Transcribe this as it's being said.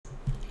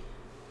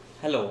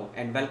Hello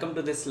and welcome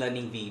to this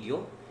learning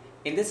video.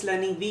 In this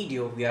learning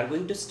video, we are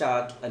going to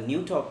start a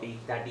new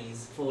topic, that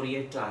is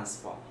Fourier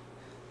Transform.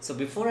 So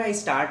before I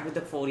start with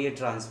the Fourier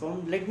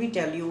Transform, let me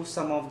tell you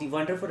some of the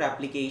wonderful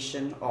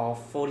application of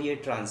Fourier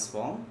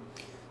Transform.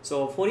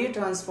 So Fourier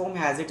Transform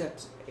has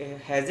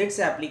its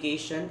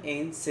application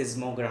in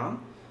seismogram.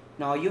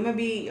 Now you may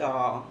be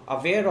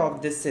aware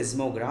of this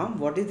seismogram.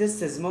 What is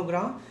this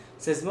seismogram?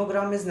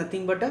 Seismogram is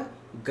nothing but a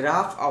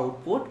graph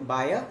output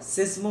by a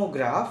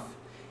seismograph,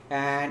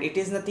 and it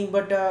is nothing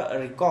but a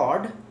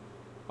record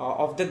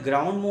of the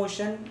ground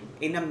motion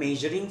in a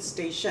measuring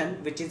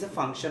station, which is a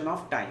function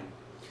of time.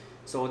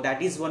 So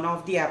that is one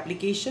of the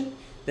application.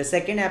 The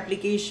second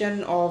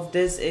application of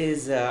this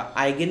is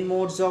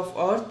eigenmodes of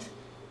earth.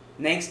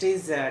 Next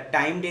is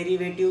time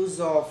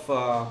derivatives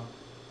of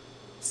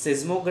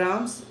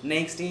seismograms.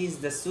 Next is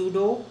the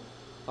pseudo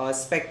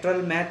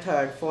spectral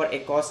method for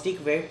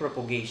acoustic wave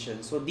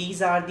propagation. So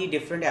these are the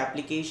different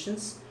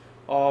applications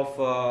of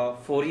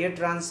Fourier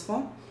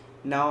transform.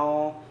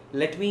 Now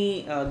let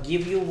me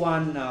give you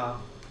one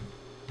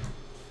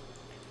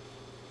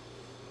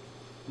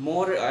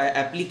more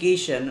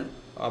application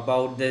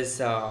about this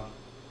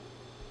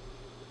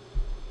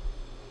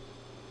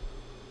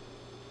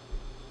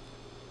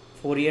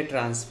Fourier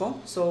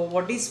transform. So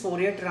what is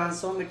Fourier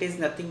transform? It is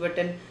nothing but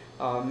an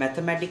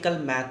mathematical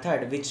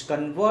method which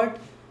convert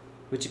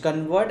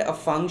a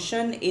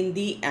function in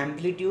the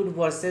amplitude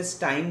versus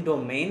time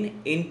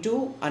domain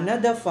into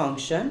another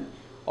function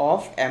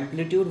of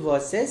amplitude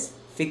versus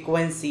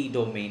frequency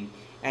domain.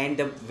 And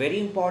the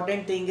very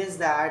important thing is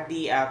that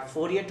the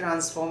Fourier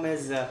transform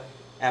is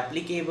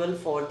applicable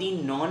for the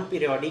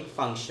non-periodic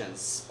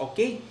functions,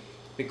 okay?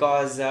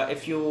 Because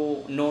if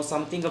you know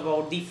something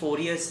about the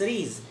Fourier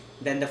series,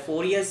 then the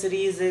Fourier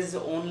series is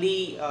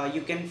only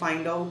you can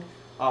find out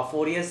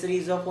Fourier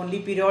series of only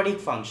periodic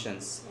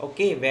functions,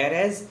 okay?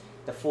 Whereas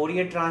the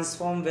Fourier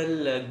transform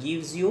will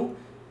gives you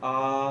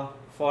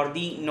for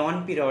the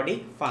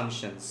non-periodic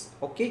functions,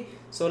 okay?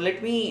 So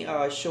let me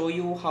show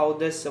you how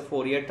this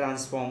Fourier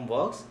transform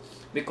works,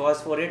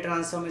 because Fourier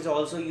transform is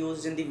also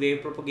used in the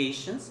wave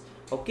propagations,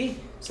 okay?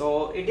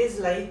 So it is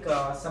like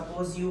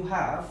suppose you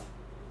have,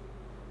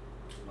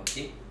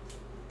 okay,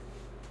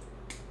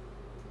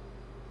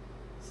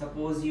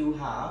 suppose you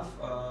have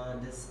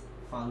this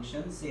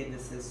function, say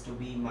this is to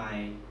be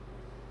my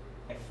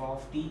f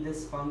of t,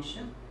 this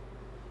function,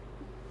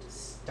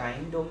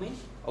 time domain,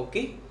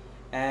 okay,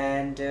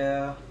 and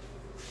this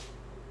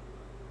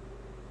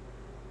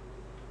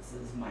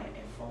is my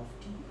f of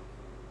t,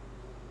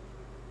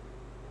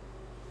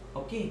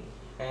 okay.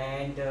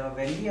 And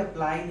when we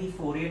apply the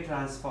Fourier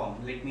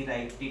transform, let me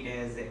write it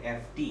as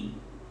ft,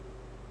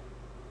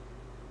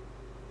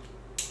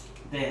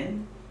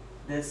 then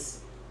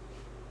this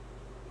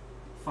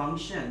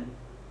function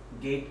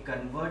get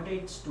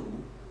converted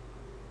to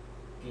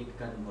it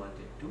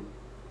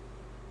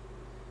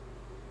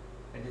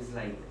is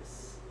like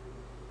this,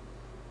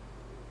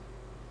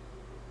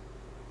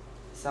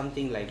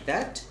 something like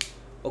that,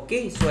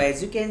 okay. So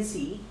as you can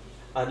see,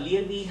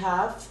 earlier we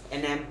have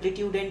an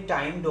amplitude and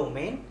time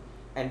domain,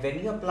 and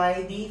when you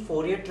apply the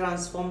Fourier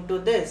transform to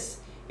this,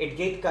 it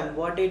get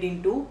converted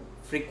into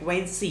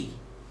frequency,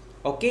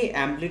 okay,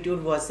 amplitude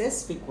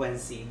versus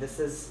frequency. This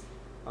is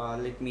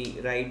let me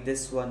write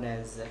this one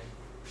as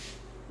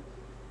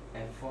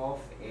f of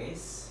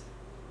s,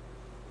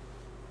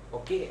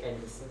 okay,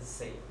 and this is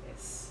say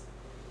s.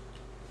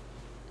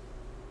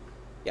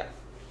 Yeah,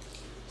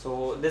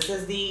 so this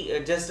is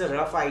the just a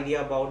rough idea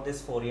about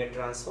this Fourier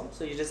transform.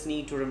 So you just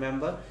need to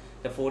remember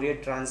the Fourier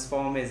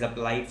transform is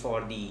applied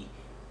for the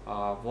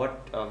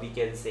what we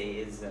can say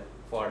is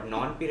for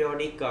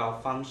non-periodic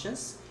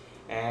functions,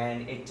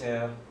 and it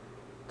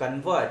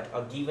convert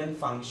a given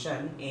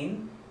function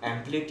in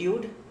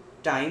amplitude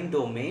time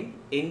domain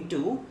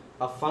into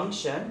a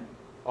function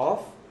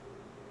of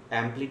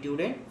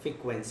amplitude and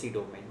frequency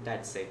domain.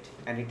 That's it.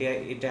 And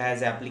it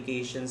has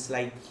applications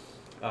like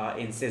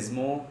in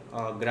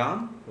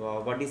seismogram.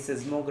 What is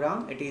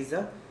seismogram? It is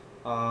a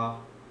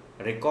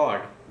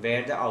record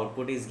where the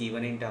output is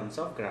given in terms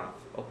of graph,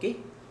 okay.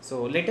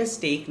 So let us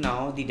take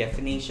now the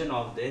definition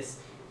of this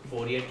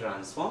Fourier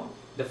transform.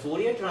 The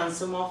Fourier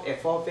transform of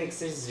f of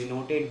x is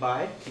denoted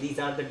by, these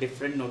are the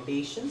different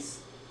notations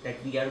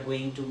that we are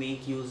going to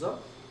make use of.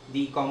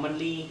 The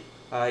commonly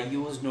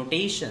used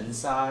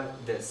notations are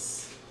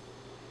this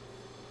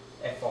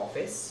f of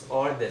s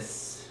or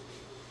this,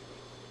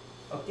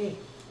 okay.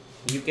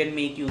 You can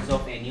make use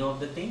of any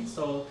of the things.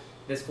 So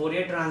this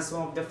Fourier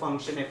transform of the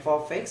function f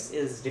of x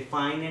is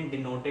defined and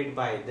denoted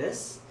by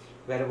this,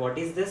 where what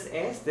is this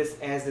s? This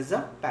s is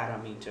a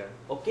parameter,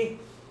 okay.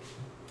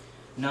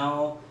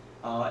 Now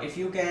if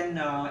you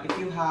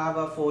have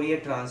a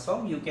Fourier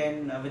transform, you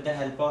can with the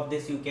help of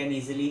this you can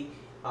easily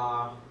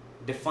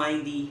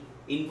define the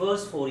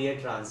inverse Fourier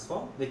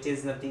transform, which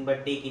is nothing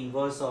but take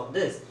inverse of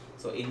this.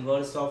 So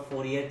inverse of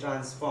Fourier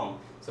transform,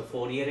 so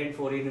Fourier and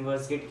Fourier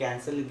inverse get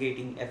cancelled,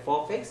 getting f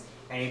of x,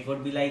 and it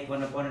would be like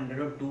 1 upon under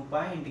root 2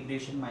 pi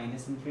integration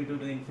minus infinity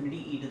to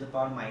infinity e to the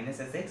power minus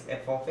sx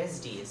f of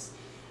s ds,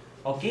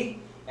 okay.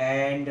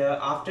 And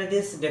after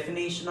this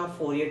definition of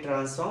Fourier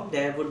transform,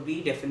 there would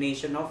be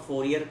definition of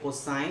Fourier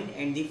cosine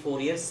and the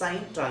Fourier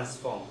sine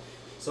transform.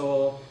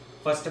 So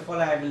first of all,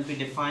 I will be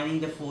defining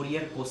the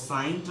Fourier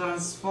cosine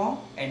transform,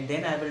 and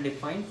then I will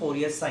define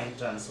Fourier sine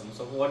transform.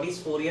 So what is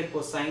Fourier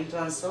cosine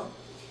transform?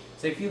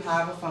 So if you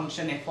have a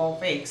function f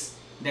of x,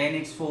 then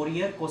its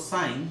Fourier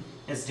cosine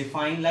is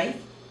defined like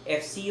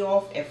fc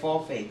of f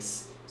of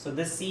x. So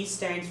this c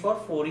stands for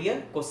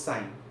Fourier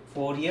cosine.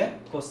 Fourier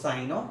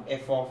cosine of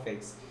f of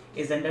x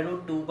is under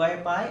root 2 by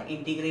pi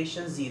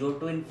integration 0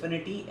 to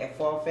infinity f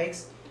of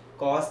x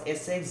cos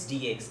sx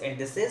dx, and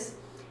this is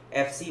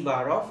fc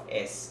bar of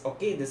s.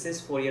 Okay, this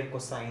is Fourier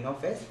cosine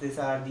of s. These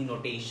are the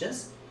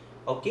notations.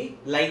 Okay,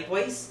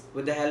 likewise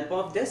with the help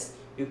of this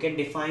you can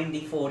define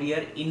the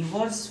Fourier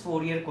inverse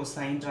Fourier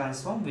cosine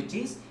transform, which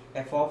is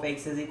f of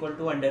x is equal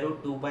to under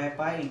root 2 by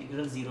pi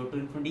integral 0 to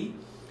infinity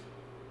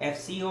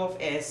fc of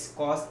s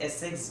cos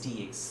sx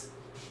dx.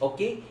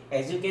 Okay,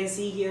 as you can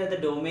see here, the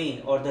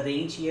domain or the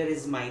range here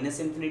is minus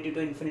infinity to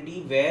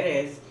infinity,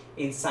 whereas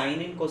in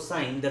sine and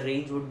cosine the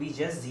range would be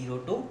just 0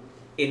 to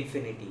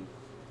infinity.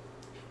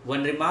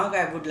 One remark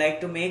I would like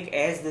to make,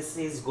 as this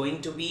is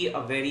going to be a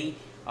very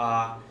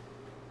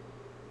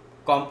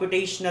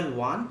computational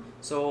one,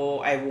 so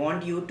I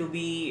want you to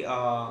be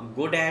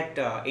good at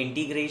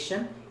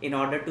integration in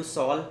order to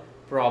solve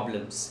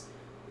problems.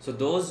 So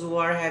those who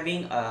are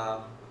having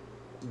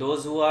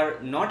those who are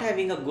not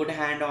having a good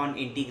hand on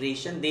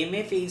integration, they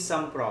may face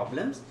some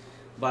problems,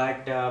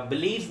 but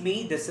believe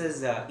me, this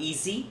is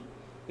easy.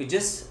 You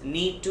just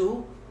need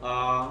to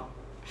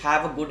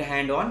have a good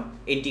hand on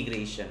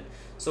integration.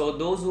 So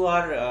those who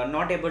are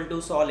not able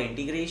to solve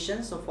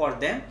integration, so for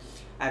them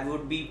I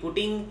would be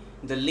putting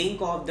the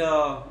link of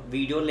the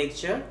video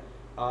lecture,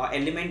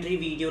 elementary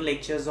video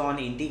lectures on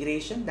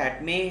integration,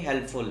 that may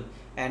helpful,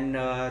 and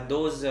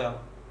those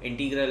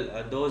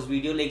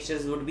video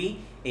lectures would be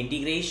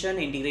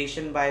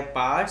integration by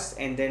parts,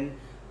 and then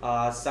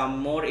some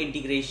more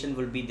integration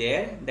will be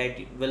there that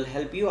will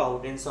help you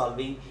out in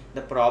solving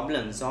the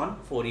problems on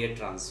Fourier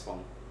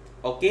transform.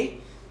 Okay,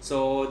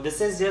 so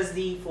this is just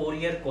the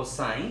Fourier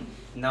cosine.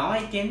 Now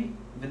I can,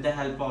 with the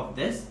help of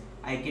this,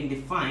 I can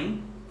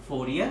define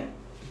Fourier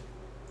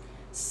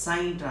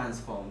sine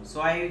transform.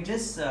 So I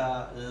just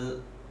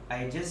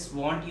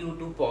want you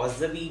to pause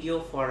the video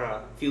for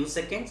a few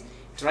seconds.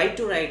 Try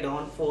to write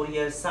down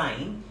Fourier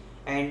sine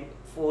and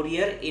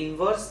Fourier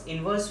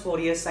inverse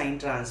Fourier sine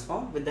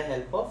transform with the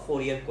help of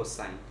Fourier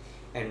cosine.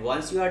 And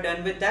once you are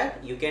done with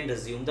that, you can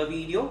resume the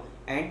video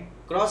and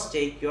cross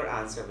check your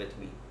answer with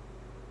me.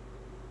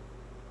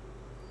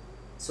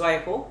 So I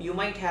hope you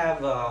might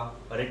have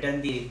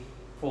written the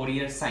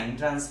Fourier sine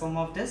transform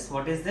of this.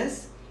 What is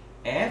this?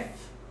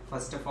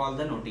 First of all,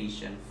 the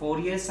notation.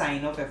 Fourier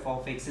sine of f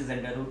of x is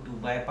under root 2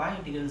 by pi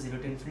integral 0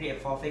 to infinity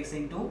f of x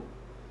into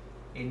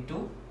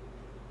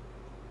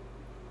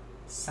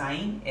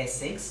sine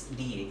sx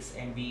dx,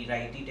 and we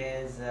write it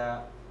as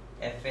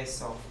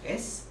fs of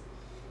s.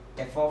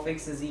 F of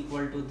x is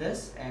equal to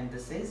this, and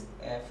this is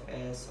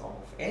fs of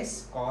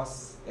s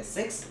cos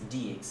sx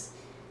dx.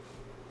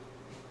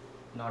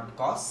 Not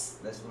cos,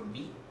 this would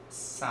be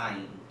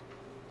sine.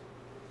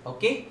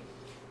 Okay,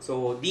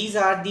 so these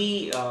are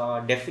the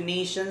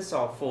definitions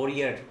of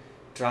Fourier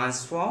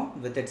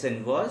transform with its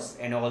inverse,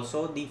 and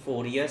also the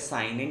Fourier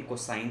sine and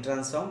cosine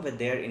transform with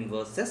their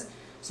inverses.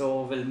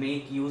 So we'll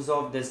make use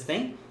of this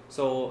thing.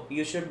 So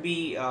you should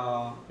be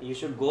you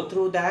should go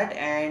through that,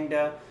 and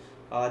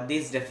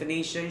this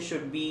definition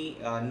should be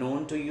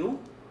known to you.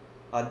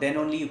 Then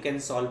only you can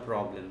solve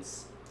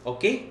problems.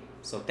 Okay,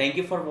 so thank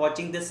you for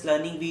watching this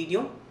learning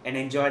video, and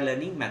enjoy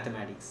learning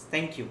mathematics.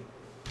 Thank you.